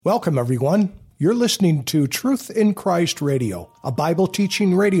Welcome, everyone. You're listening to Truth in Christ Radio, a Bible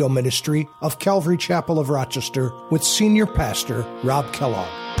teaching radio ministry of Calvary Chapel of Rochester with Senior Pastor Rob Kellogg.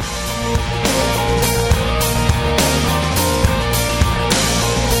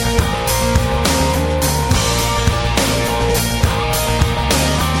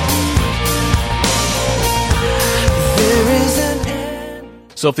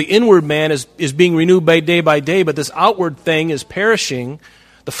 So if the inward man is being renewed by day, but this outward thing is perishing,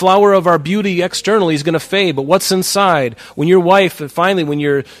 the flower of our beauty externally is going to fade, but what's inside? When your wife, and finally when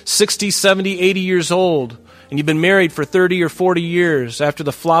you're 60, 70, 80 years old, and you've been married for 30 or 40 years, after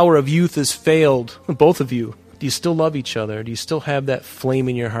the flower of youth has failed, both of you, do you still love each other? Do you still have that flame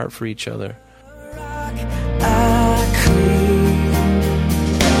in your heart for each other? How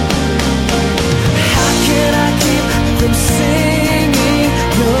can I keep from singing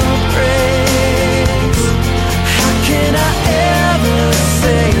your praise? How can I ever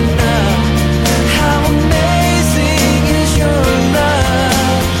say enough? How amazing is your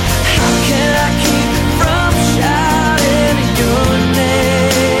love? How can I keep from shouting your name?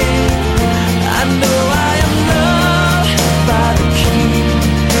 I know I am loved by the King,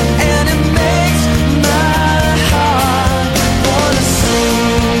 and it makes my heart wanna sing.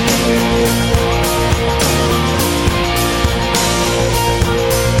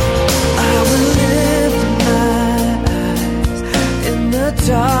 I will lift my eyes in the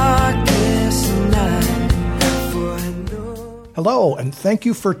darkest night, for I know. Hello, and thank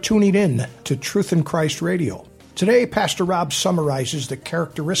you for tuning in to Truth in Christ Radio. Today, Pastor Rob summarizes the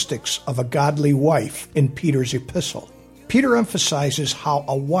characteristics of a godly wife in Peter's epistle. Peter emphasizes how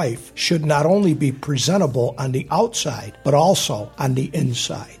a wife should not only be presentable on the outside, but also on the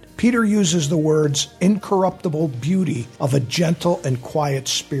inside. Peter uses the words incorruptible beauty of a gentle and quiet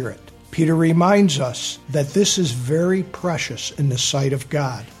spirit. Peter reminds us that this is very precious in the sight of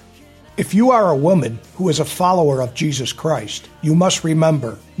God. If you are a woman who is a follower of Jesus Christ, you must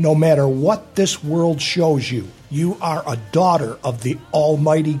remember, no matter what this world shows you, you are a daughter of the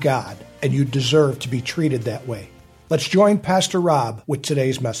Almighty God, and you deserve to be treated that way. Let's join Pastor Rob with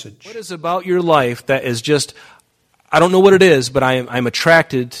today's message. What is about your life that is just, I don't know what it is, but I'm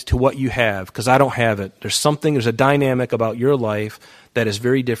attracted to what you have because I don't have it. There's a dynamic about your life that is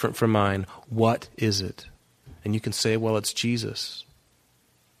very different from mine. What is it? And you can say, well, it's Jesus.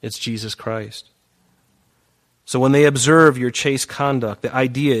 It's Jesus Christ. So when they observe your chaste conduct, the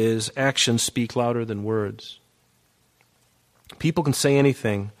idea is actions speak louder than words. People can say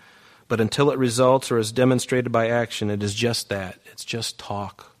anything, but until it results or is demonstrated by action, it is just that. It's just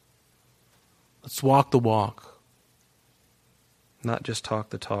talk. Let's walk the walk, not just talk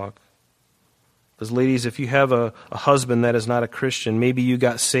the talk. Because ladies, if you have a husband that is not a Christian, maybe you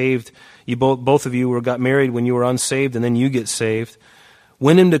got saved, both of you got married when you were unsaved, and then you get saved.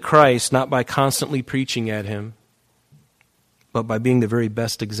 Win him to Christ not by constantly preaching at him, but by being the very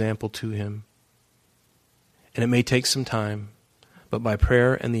best example to him. And it may take some time, but by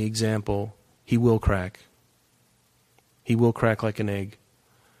prayer and the example, he will crack. He will crack like an egg.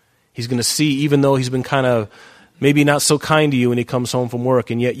 He's going to see, even though he's been kind of maybe not so kind to you when he comes home from work,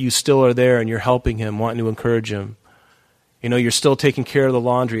 and yet you still are there and you're helping him, wanting to encourage him. You know, you're still taking care of the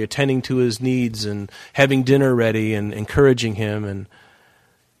laundry, attending to his needs and having dinner ready and encouraging him and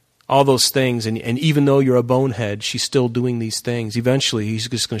all those things. And even though you're a bonehead, she's still doing these things. Eventually, he's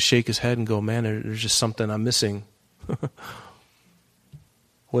just going to shake his head and go, man, there's just something I'm missing.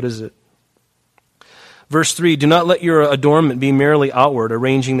 What is it? Verse 3, do not let your adornment be merely outward,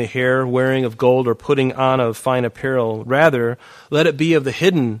 arranging the hair, wearing of gold, or putting on of fine apparel. Rather, let it be of the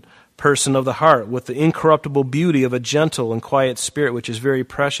hidden person of the heart, with the incorruptible beauty of a gentle and quiet spirit, which is very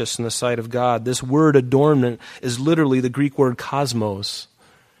precious in the sight of God. This word adornment is literally the Greek word cosmos.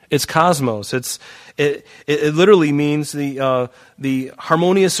 It's cosmos. It literally means the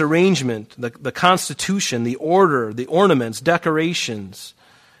harmonious arrangement, the constitution, the order, the ornaments, decorations.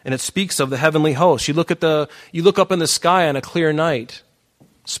 And it speaks of the heavenly host. You look up in the sky on a clear night,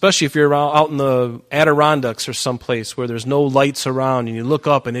 especially if you're out in the Adirondacks or someplace where there's no lights around, and you look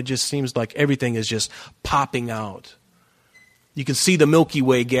up and it just seems like everything is just popping out. You can see the Milky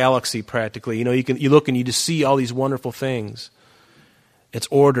Way galaxy practically. You know, you look and you just see all these wonderful things. It's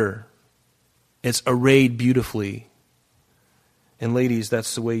order. It's arrayed beautifully. And ladies,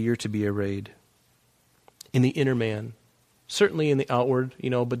 that's the way you're to be arrayed. In the inner man. Certainly in the outward,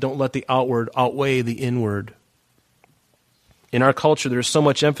 but don't let the outward outweigh the inward. In our culture, there's so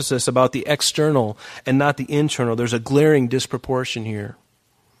much emphasis about the external and not the internal. There's a glaring disproportion here.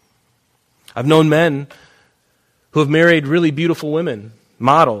 I've known men who have married really beautiful women,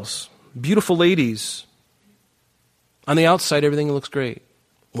 models, beautiful ladies. On the outside, everything looks great.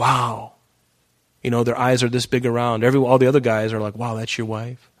 Wow. Their eyes are this big around. All the other guys are like, wow, that's your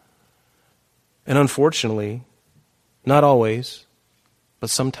wife? And unfortunately, not always, but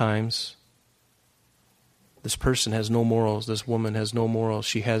sometimes, this person has no morals. This woman has no morals.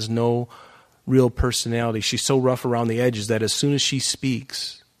 She has no real personality. She's so rough around the edges that as soon as she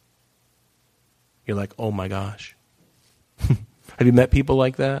speaks, you're like, oh my gosh. Have you met people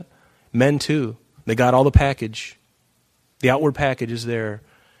like that? Men too. They got all the package. The outward package is there.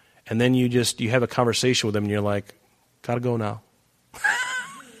 And then you have a conversation with them and you're like, gotta go now.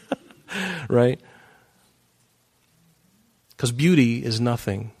 Right? Because beauty is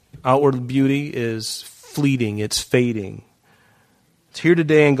nothing. Outward beauty is fleeting. It's fading. It's here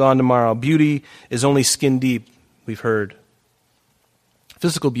today and gone tomorrow. Beauty is only skin deep, we've heard.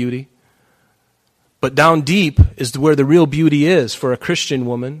 Physical beauty. But down deep is where the real beauty is for a Christian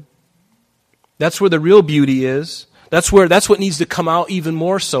woman. That's where the real beauty is. That's what needs to come out even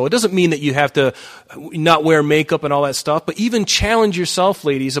more so. It doesn't mean that you have to not wear makeup and all that stuff, but even challenge yourself,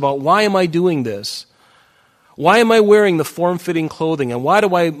 ladies, about why am I doing this? Why am I wearing the form-fitting clothing? And why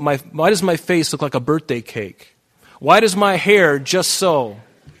does my face look like a birthday cake? Why does my hair just so?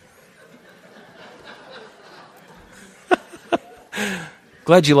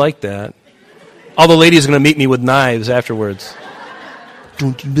 Glad you like that. All the ladies are going to meet me with knives afterwards.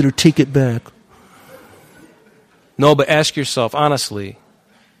 Don't you better take it back. No, but ask yourself, honestly,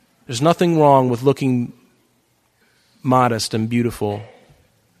 there's nothing wrong with looking modest and beautiful.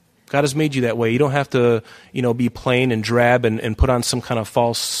 God has made you that way. You don't have to, be plain and drab and put on some kind of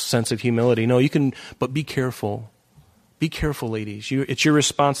false sense of humility. No, you can, but be careful. Be careful, ladies. It's your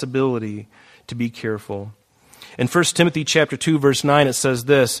responsibility to be careful. In 1 Timothy chapter 2, verse 9, it says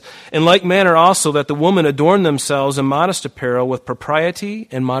this, in like manner also that the women adorn themselves in modest apparel with propriety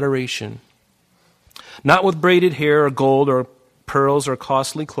and moderation, not with braided hair or gold or pearls or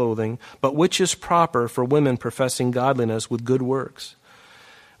costly clothing, but which is proper for women professing godliness with good works.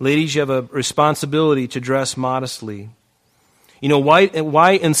 Ladies, you have a responsibility to dress modestly.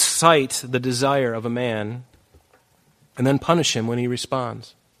 Why incite the desire of a man and then punish him when he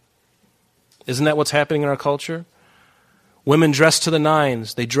responds? Isn't that what's happening in our culture? Women dress to the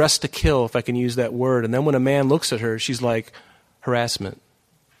nines. They dress to kill, if I can use that word. And then when a man looks at her, she's like, harassment.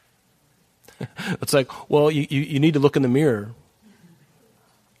 It's like, well, you need to look in the mirror.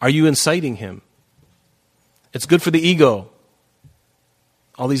 Are you inciting him? It's good for the ego.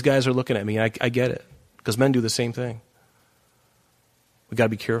 All these guys are looking at me. I get it. Because men do the same thing. We've got to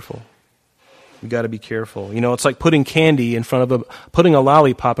be careful. We've got to be careful. It's like putting putting a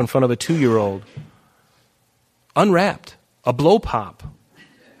lollipop in front of a 2-year-old. Unwrapped. A blow pop.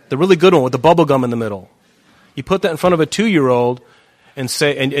 The really good one with the bubble gum in the middle. You put that in front of a 2-year-old and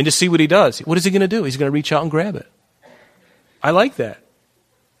say, and just see what he does. What is he going to do? He's going to reach out and grab it. I like that.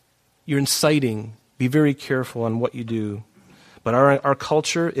 You're inciting. Be very careful on what you do. But our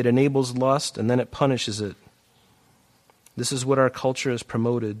culture, it enables lust and then it punishes it. This is what our culture has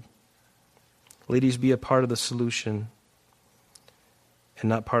promoted. Ladies, be a part of the solution and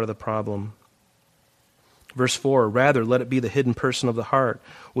not part of the problem. Verse 4, rather, let it be the hidden person of the heart,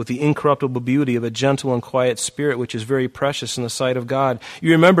 with the incorruptible beauty of a gentle and quiet spirit, which is very precious in the sight of God.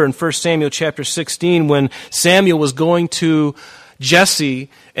 You remember in 1 Samuel chapter 16, when Samuel was going to Jesse,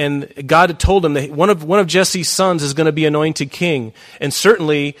 and God had told him that one of Jesse's sons is going to be anointed king. And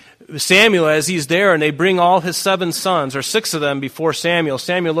certainly, Samuel, as he's there, and they bring all his 7 sons, or 6 of them, before Samuel.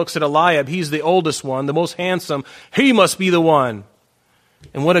 Samuel looks at Eliab. He's the oldest one, the most handsome. He must be the one.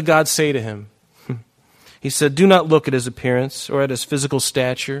 And what did God say to him? He said, do not look at his appearance or at his physical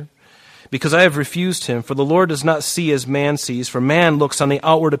stature, because I have refused him. For the Lord does not see as man sees, for man looks on the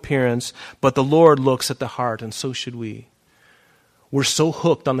outward appearance, but the Lord looks at the heart, and so should we. We're so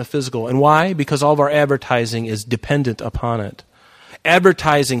hooked on the physical. And why? Because all of our advertising is dependent upon it.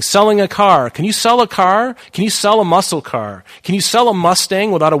 Advertising, selling a car. Can you sell a car? Can you sell a muscle car? Can you sell a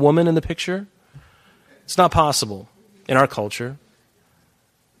Mustang without a woman in the picture? It's not possible in our culture.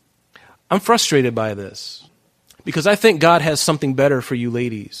 I'm frustrated by this because I think God has something better for you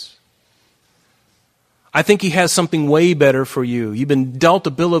ladies. I think He has something way better for you. You've been dealt a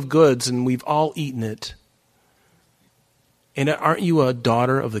bill of goods and we've all eaten it. And aren't you a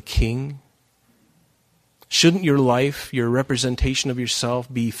daughter of the King? Shouldn't your life, your representation of yourself,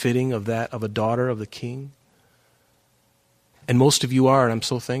 be fitting of that of a daughter of the King? And most of you are, and I'm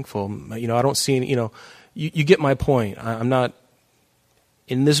so thankful. I don't see any, you get my point. I'm not,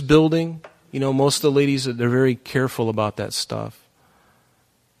 in this building, most of the ladies, they're very careful about that stuff.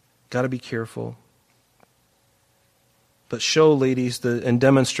 Got to be careful. But show, ladies, and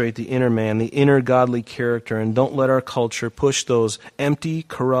demonstrate the inner man, the inner godly character, and don't let our culture push those empty,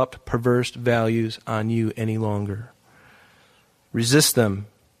 corrupt, perverse values on you any longer. Resist them.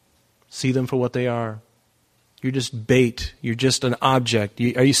 See them for what they are. You're just bait. You're just an object.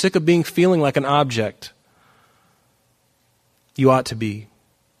 Are you sick of feeling like an object? You ought to be.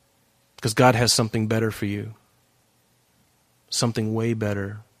 Because God has something better for you. Something way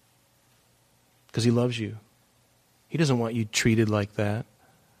better. Because He loves you. He doesn't want you treated like that.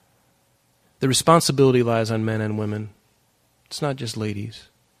 The responsibility lies on men and women. It's not just ladies.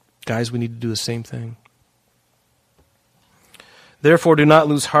 Guys, we need to do the same thing. Therefore, do not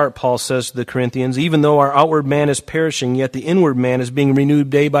lose heart, Paul says to the Corinthians, even though our outward man is perishing, yet the inward man is being renewed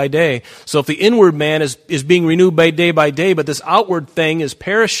day by day. So if the inward man is being renewed by day, but this outward thing is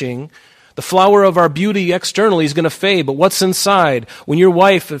perishing, the flower of our beauty externally is going to fade, but what's inside? When your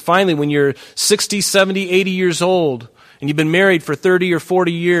wife, finally, when you're 60, 70, 80 years old, and you've been married for 30 or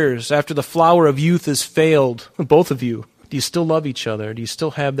 40 years, after the flower of youth has failed, both of you, do you still love each other? Do you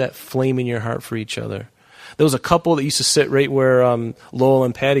still have that flame in your heart for each other? There was a couple that used to sit right where Lowell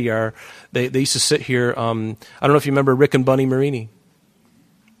and Patty are. They used to sit here. I don't know if you remember Rick and Bunny Marini.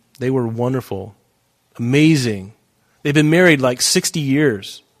 They were wonderful, amazing. They've been married like 60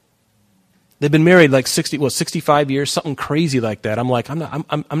 years. They've been married like 65 years, something crazy like that. I'm like,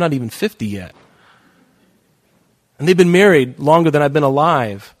 I'm not even 50 yet. And they've been married longer than I've been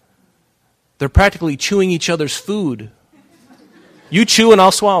alive. They're practically chewing each other's food. You chew and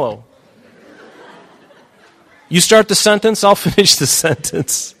I'll swallow. You start the sentence, I'll finish the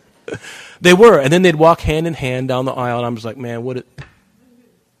sentence. They were, and then they'd walk hand in hand down the aisle, and I'm just like, man,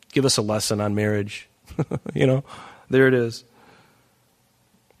 give us a lesson on marriage. There it is.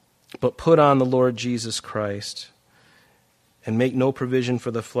 But put on the Lord Jesus Christ, and make no provision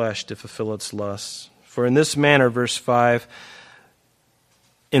for the flesh to fulfill its lusts. For in this manner, verse 5,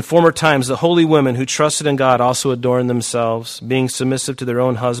 in former times the holy women who trusted in God also adorned themselves, being submissive to their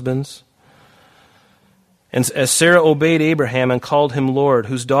own husbands. And as Sarah obeyed Abraham and called him Lord,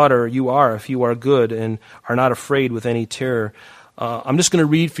 whose daughter you are, if you are good and are not afraid with any terror. I'm just going to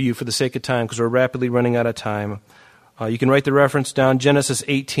read for you for the sake of time because we're rapidly running out of time. You can write the reference down, Genesis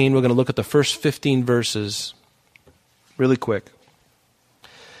 18. We're going to look at the first 15 verses really quick.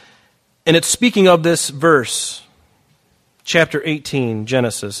 And it's speaking of this verse, chapter 18,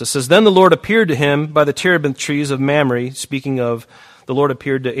 Genesis. It says, Then the Lord appeared to him by the terebinth trees of Mamre, speaking of the Lord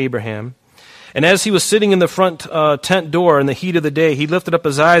appeared to Abraham. And as he was sitting in the front tent door in the heat of the day, he lifted up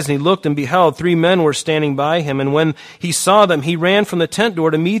his eyes and he looked, and beheld, 3 men were standing by him. And when he saw them, he ran from the tent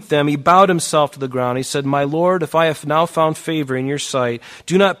door to meet them. He bowed himself to the ground. He said, My Lord, if I have now found favor in your sight,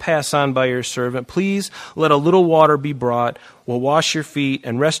 do not pass on by your servant. Please let a little water be brought. We'll wash your feet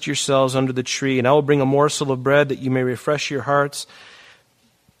and rest yourselves under the tree. And I will bring a morsel of bread that you may refresh your hearts.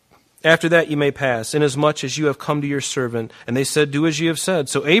 After that you may pass, inasmuch as you have come to your servant. And they said, Do as you have said.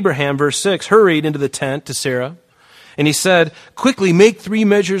 So Abraham, verse 6, hurried into the tent to Sarah. And he said, Quickly make 3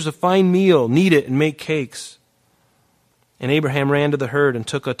 measures of fine meal, knead it, and make cakes. And Abraham ran to the herd and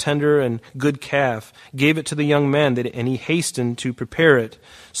took a tender and good calf, gave it to the young men, and he hastened to prepare it.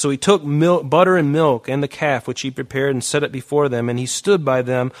 So he took butter and milk and the calf which he prepared and set it before them, and he stood by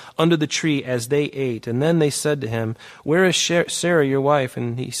them under the tree as they ate. And then they said to him, Where is Sarah your wife?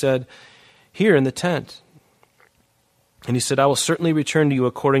 And he said, Here in the tent. And he said, I will certainly return to you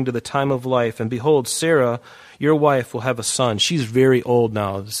according to the time of life. And behold, Sarah, your wife, will have a son. She's very old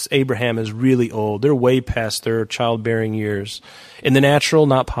now. Abraham is really old. They're way past their childbearing years. In the natural,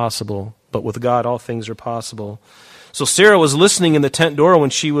 not possible. But with God, all things are possible. So Sarah was listening in the tent door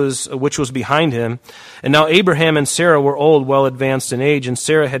which was behind him. And now Abraham and Sarah were old, well advanced in age, and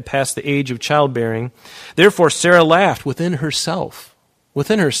Sarah had passed the age of childbearing. Therefore Sarah laughed within herself.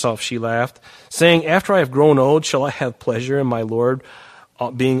 Within herself she laughed, saying, After I have grown old, shall I have pleasure in my Lord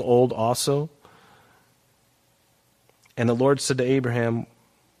being old also? And the Lord said to Abraham,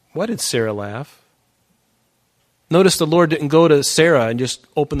 Why did Sarah laugh? Notice the Lord didn't go to Sarah and just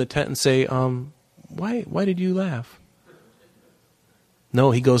open the tent and say, Why did you laugh?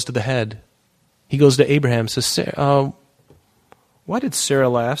 No, he goes to the head. He goes to Abraham and says, Sarah, why did Sarah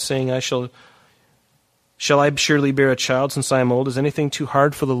laugh, saying, Shall I surely bear a child since I am old? Is anything too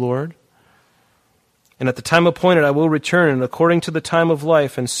hard for the Lord? And at the time appointed I will return, and according to the time of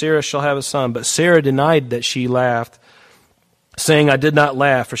life, and Sarah shall have a son. But Sarah denied that she laughed, saying, I did not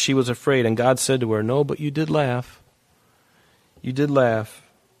laugh, for she was afraid. And God said to her, No, but you did laugh. You did laugh.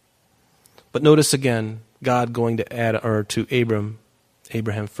 But notice again, God going to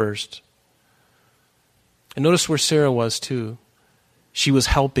Abraham first. And notice where Sarah was too. She was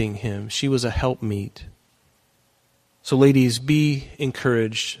helping him. She was a helpmeet. So ladies, be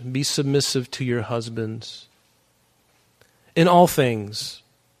encouraged. Be submissive to your husbands in all things,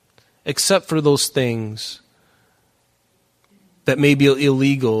 except for those things that may be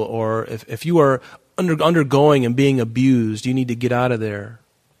illegal, or if you are undergoing and being abused, you need to get out of there.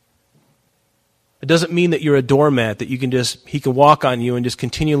 It doesn't mean that you're a doormat, that he can walk on you and just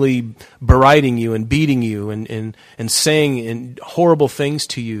continually berating you and beating you and saying horrible things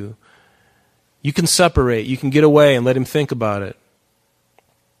to you. You can separate, you can get away and let him think about it.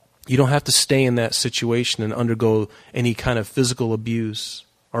 You don't have to stay in that situation and undergo any kind of physical abuse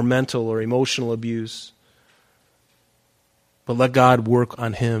or mental or emotional abuse. But let God work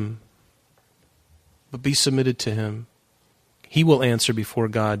on him. But be submitted to him. He will answer before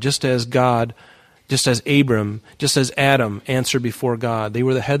God, just as Abram, just as Adam answered before God. They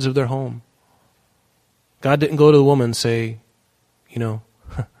were the heads of their home. God didn't go to the woman and say,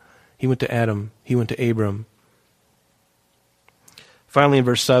 he went to Adam, he went to Abram. Finally, in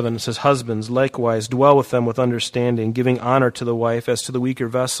verse 7, it says, husbands, likewise, dwell with them with understanding, giving honor to the wife as to the weaker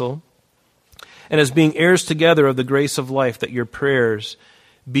vessel, and as being heirs together of the grace of life, that your prayers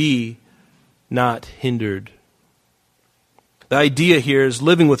be not hindered. The idea here is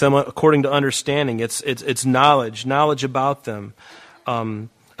living with them according to understanding. It's knowledge about them,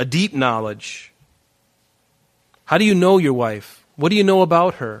 a deep knowledge. How do you know your wife? What do you know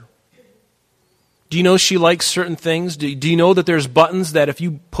about her? Do you know she likes certain things? Do you know that there's buttons that if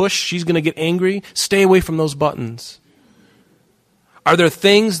you push, she's going to get angry? Stay away from those buttons. Are there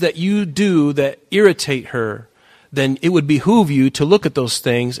things that you do that irritate her? Then it would behoove you to look at those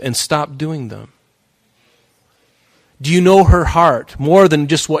things and stop doing them. Do you know her heart more than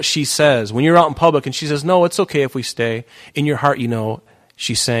just what she says? When you're out in public and she says, no, it's okay if we stay, in your heart you know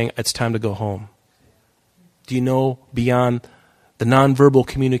she's saying, it's time to go home. Do you know beyond the nonverbal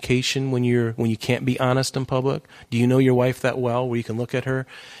communication when you can't be honest in public? Do you know your wife that well where you can look at her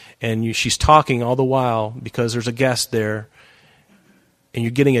and she's talking all the while because there's a guest there and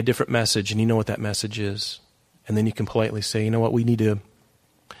you're getting a different message and you know what that message is? And then you can politely say, you know what, we need to,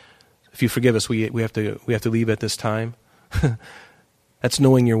 if you forgive us, we have to leave at this time. That's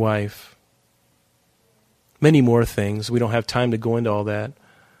knowing your wife. Many more things. We don't have time to go into all that.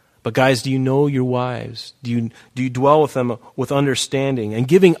 But guys, do you know your wives? Do you dwell with them with understanding and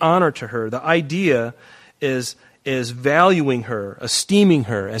giving honor to her? The idea is valuing her, esteeming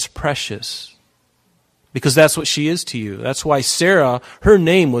her as precious. Because that's what she is to you. That's why Sarah, her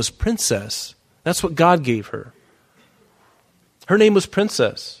name was Princess. That's what God gave her. Her name was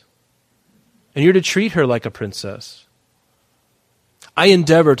Princess. And you're to treat her like a princess. I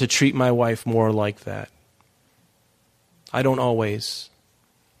endeavor to treat my wife more like that. I don't always.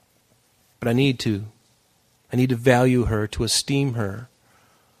 But I need to. I need to value her, to esteem her.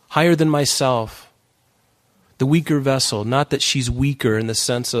 Higher than myself. The weaker vessel. Not that she's weaker in the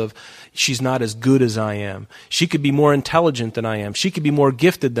sense of she's not as good as I am. She could be more intelligent than I am. She could be more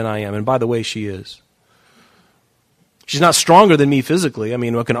gifted than I am. And by the way, she is. She's not stronger than me physically. I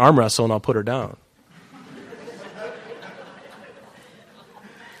mean, I can arm wrestle and I'll put her down.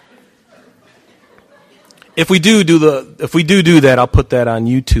 If we do that, I'll put that on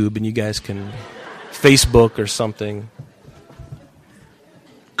YouTube and you guys can Facebook or something.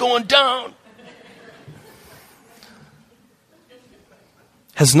 Going down.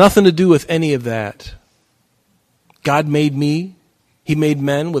 Has nothing to do with any of that. God made me. He made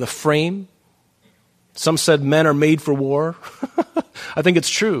men with a frame. Some said men are made for war. I think it's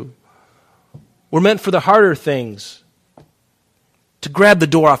true. We're meant for the harder things. To grab the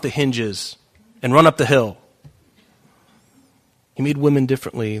door off the hinges and run up the hill. He made women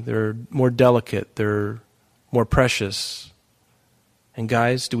differently. They're more delicate. They're more precious. And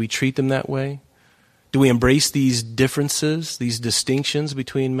guys, do we treat them that way? Do we embrace these differences, these distinctions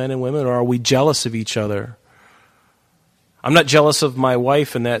between men and women, or are we jealous of each other? I'm not jealous of my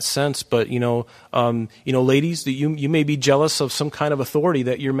wife in that sense, but ladies, you may be jealous of some kind of authority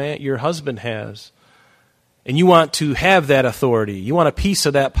that your husband has, and you want to have that authority. You want a piece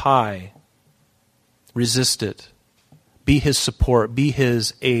of that pie. Resist it. Be his support. Be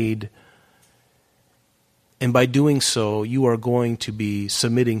his aid. And by doing so, you are going to be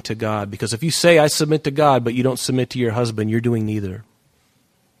submitting to God. Because if you say, I submit to God, but you don't submit to your husband, you're doing neither.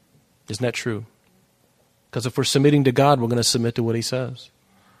 Isn't that true? Because if we're submitting to God, we're going to submit to what he says.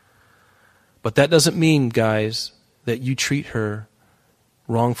 But that doesn't mean, guys, that you treat her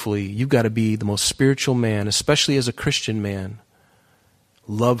wrongfully. You've got to be the most spiritual man, especially as a Christian man.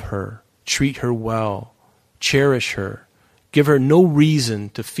 Love her. Treat her well. Cherish her. Give her no reason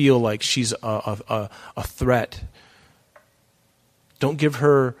to feel like she's a threat. Don't give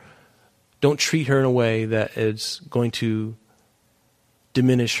her don't treat her in a way that is going to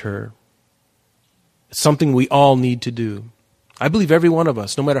diminish her. It's something we all need to do. I believe every one of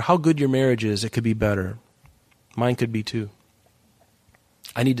us, no matter how good your marriage is, it could be better. Mine could be too.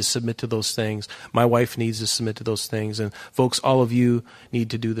 I need to submit to those things. My wife needs to submit to those things. And folks, all of you need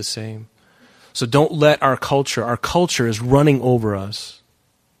to do the same. So don't let our culture is running over us.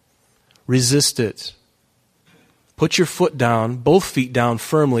 Resist it. Put your foot down, both feet down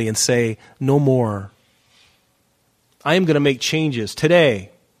firmly, and say, no more. I am going to make changes today.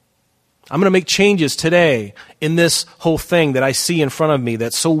 I'm going to make changes today in this whole thing that I see in front of me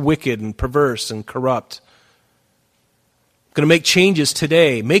that's so wicked and perverse and corrupt. I'm going to make changes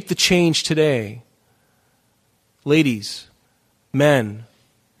today. Make the change today. Ladies, men,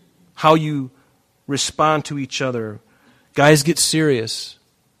 how you respond to each other. Guys, get serious.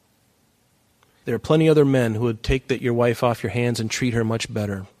 There are plenty of other men who would take your wife off your hands and treat her much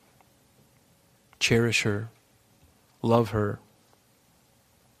better. Cherish her. Love her.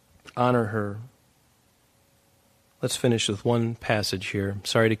 Honor her. Let's finish with one passage here.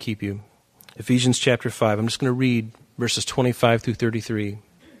 Sorry to keep you. Ephesians chapter 5. I'm just going to read verses 25 through 33.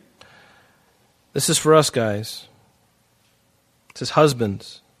 This is for us, guys. It says,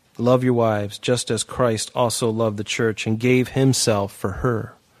 husbands, love your wives, just as Christ also loved the church and gave himself for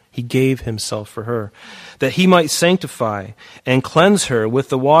her. He gave himself for her, that he might sanctify and cleanse her with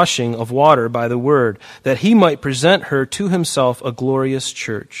the washing of water by the word, that he might present her to himself a glorious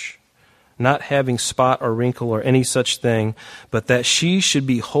church, not having spot or wrinkle or any such thing, but that she should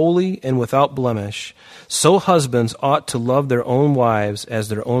be holy and without blemish. So husbands ought to love their own wives as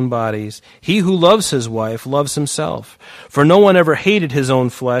their own bodies. He who loves his wife loves himself. For no one ever hated his own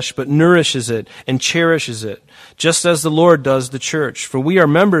flesh, but nourishes it and cherishes it, just as the Lord does the church. For we are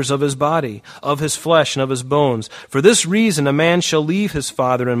members of his body, of his flesh and of his bones. For this reason a man shall leave his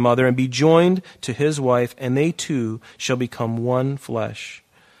father and mother and be joined to his wife, and they two shall become one flesh.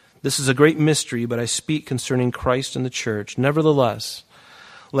 This is a great mystery, but I speak concerning Christ and the church. Nevertheless,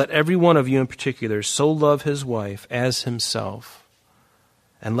 let every one of you in particular so love his wife as himself,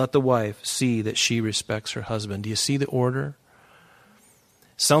 and let the wife see that she respects her husband. Do you see the order?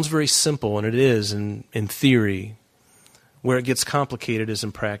 Sounds very simple, and it is in theory. Where it gets complicated is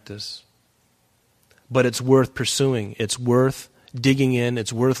in practice. But it's worth pursuing. It's worth digging in.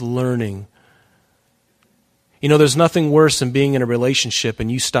 It's worth learning. You know, there's nothing worse than being in a relationship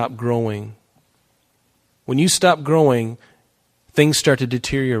and you stop growing. When you stop growing, things start to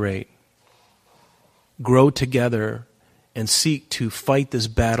deteriorate. Grow together and seek to fight this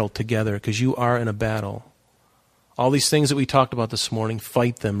battle together, because you are in a battle. All these things that we talked about this morning,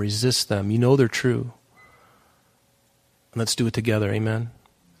 fight them, resist them. You know they're true. And let's do it together, amen?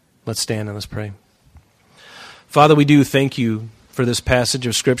 Let's stand and let's pray. Father, we do thank you for this passage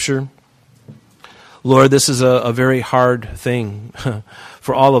of Scripture. Lord, this is a very hard thing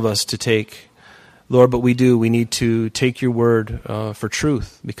for all of us to take. Lord, but we need to take your word for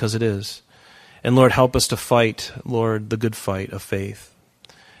truth, because it is. And Lord, help us to fight, Lord, the good fight of faith.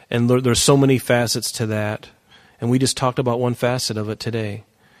 And Lord, there's so many facets to that. And we just talked about one facet of it today.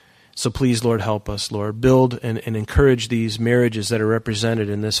 So please, Lord, help us, Lord. Build and encourage these marriages that are represented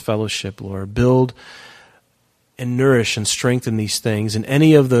in this fellowship, Lord. Build and nourish and strengthen these things. And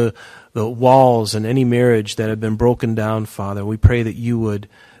any of the walls in any marriage that have been broken down, Father, we pray that you would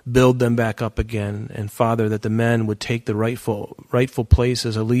build them back up again. And Father, that the men would take the rightful place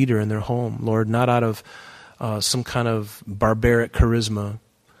as a leader in their home, Lord, not out of some kind of barbaric charisma.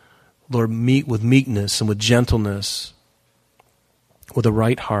 Lord, meet with meekness and with gentleness, with a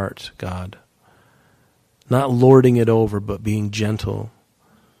right heart, God. Not lording it over, but being gentle,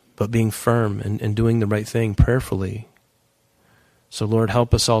 but being firm and doing the right thing prayerfully. So, Lord,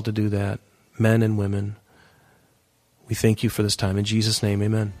 help us all to do that, men and women. We thank you for this time. In Jesus' name,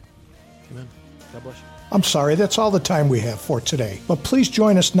 amen. Amen. God bless you. I'm sorry, that's all the time we have for today. But please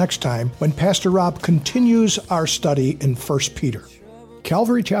join us next time when Pastor Rob continues our study in 1 Peter.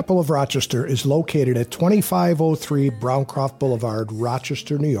 Calvary Chapel of Rochester is located at 2503 Browncroft Boulevard,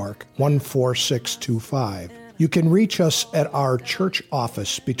 Rochester, New York, 14625. You can reach us at our church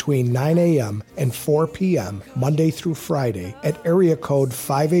office between 9 a.m. and 4 p.m. Monday through Friday at area code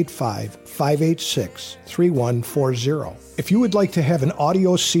 585-586-3140. If you would like to have an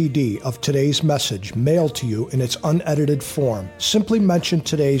audio CD of today's message mailed to you in its unedited form, simply mention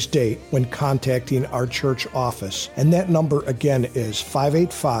today's date when contacting our church office, and that number again is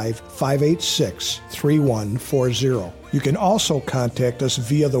 585-586-3140. You can also contact us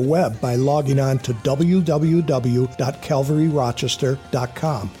via the web by logging on to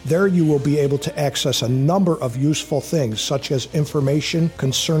www.calvaryrochester.com. There you will be able to access a number of useful things such as information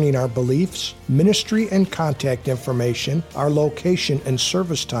concerning our beliefs, ministry and contact information, our location and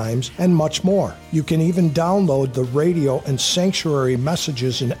service times, and much more. You can even download the radio and sanctuary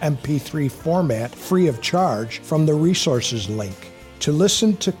messages in MP3 format free of charge from the resources link. To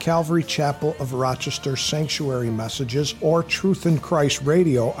listen to Calvary Chapel of Rochester Sanctuary messages or Truth in Christ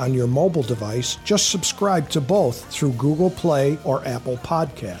Radio on your mobile device, just subscribe to both through Google Play or Apple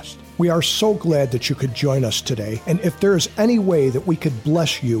Podcast. We are so glad that you could join us today, and if there is any way that we could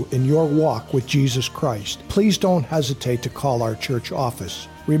bless you in your walk with Jesus Christ, please don't hesitate to call our church office.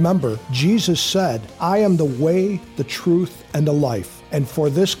 Remember, Jesus said, "I am the way, the truth, and the life, and for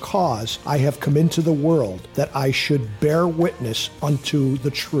this cause I have come into the world, that I should bear witness unto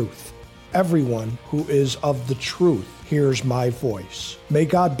the truth. Everyone who is of the truth hears my voice." May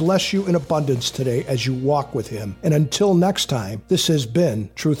God bless you in abundance today as you walk with Him. And until next time, this has been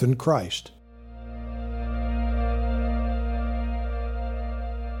Truth in Christ.